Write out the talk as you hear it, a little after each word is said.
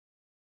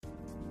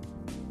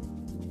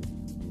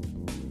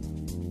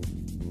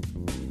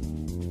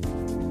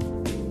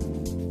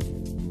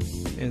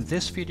In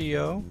this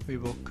video we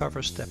will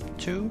cover step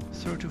 2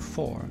 through to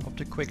 4 of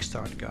the Quick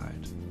Start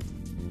Guide.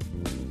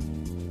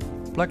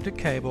 Plug the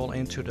cable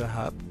into the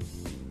hub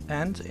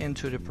and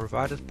into the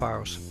provided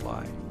power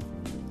supply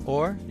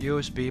or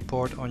USB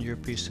port on your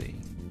PC.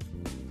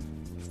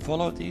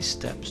 Follow these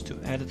steps to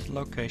edit the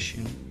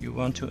location you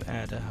want to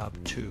add a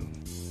hub to.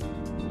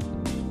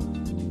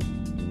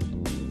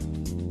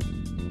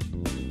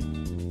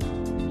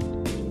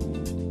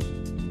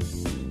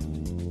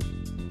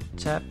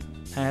 Tap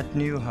Add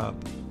New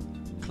Hub.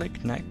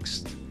 Click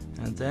Next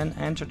and then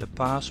enter the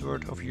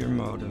password of your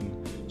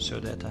modem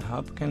so that the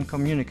hub can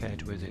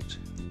communicate with it.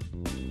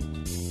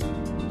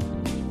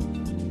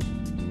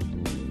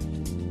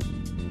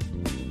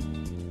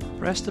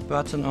 Press the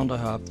button on the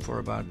hub for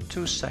about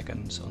 2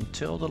 seconds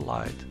until the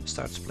light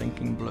starts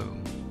blinking blue.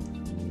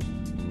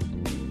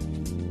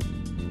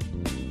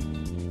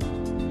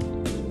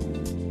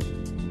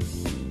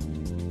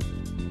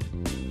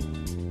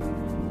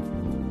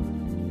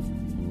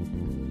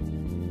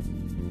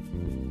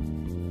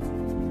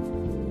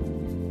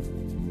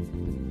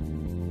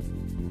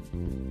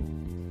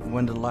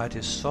 When the light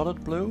is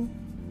solid blue,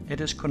 it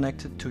is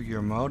connected to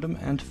your modem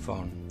and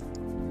phone.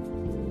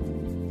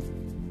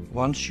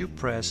 Once you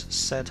press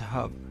Set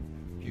Hub,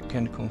 you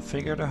can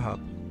configure the hub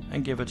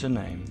and give it a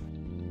name.